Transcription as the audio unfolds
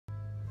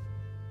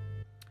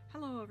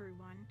Hello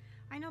everyone.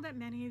 I know that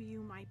many of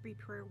you might be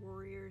prayer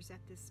warriors at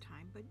this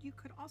time, but you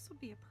could also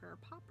be a prayer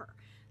popper,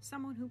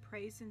 someone who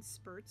prays in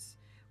spurts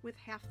with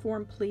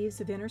half-formed pleas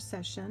of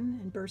intercession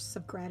and bursts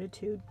of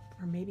gratitude,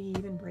 or maybe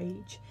even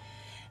rage.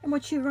 And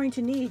what you're going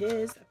to need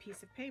is a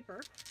piece of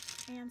paper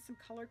and some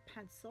colored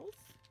pencils.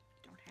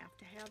 You don't have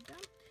to have them,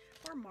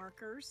 or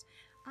markers.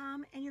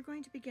 And you're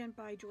going to begin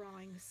by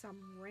drawing some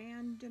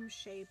random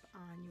shape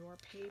on your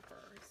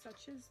paper,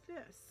 such as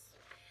this.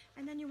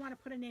 And then you want to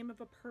put a name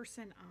of a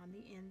person on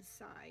the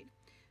inside.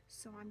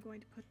 So I'm going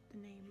to put the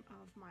name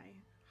of my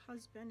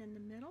husband in the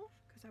middle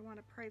because I want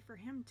to pray for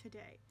him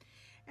today.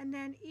 And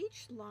then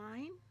each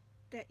line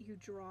that you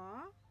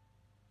draw,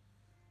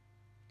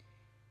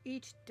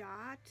 each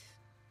dot,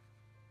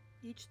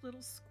 each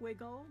little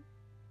squiggle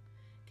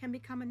can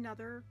become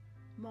another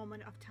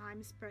moment of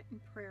time spent in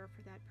prayer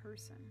for that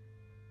person.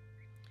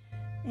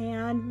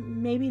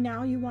 And maybe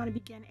now you want to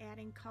begin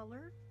adding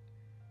color.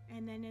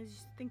 And then as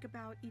you think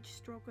about each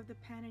stroke of the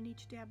pen and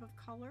each dab of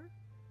color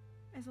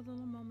as a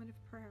little moment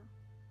of prayer.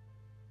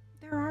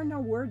 There are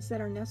no words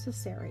that are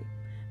necessary.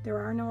 There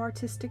are no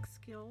artistic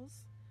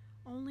skills,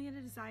 only a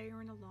desire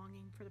and a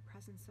longing for the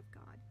presence of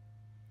God.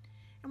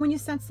 And when you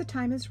sense the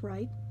time is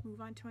right,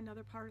 move on to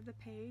another part of the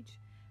page,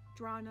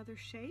 draw another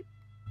shape,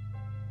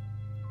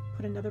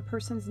 put another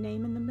person's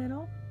name in the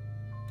middle.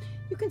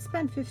 You can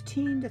spend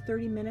 15 to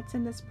 30 minutes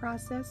in this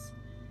process,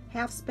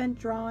 half spent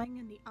drawing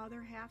and the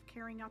other half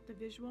carrying out the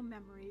visual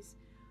memories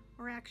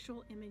or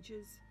actual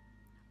images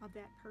of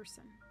that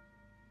person.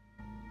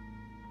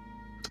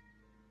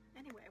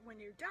 Anyway, when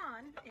you're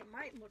done, it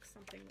might look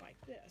something like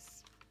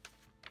this.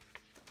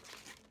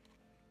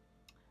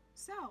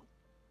 So,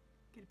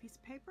 get a piece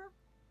of paper,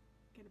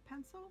 get a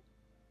pencil,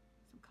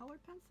 some colored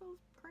pencils,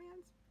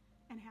 crayons,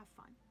 and have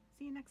fun.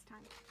 See you next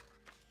time.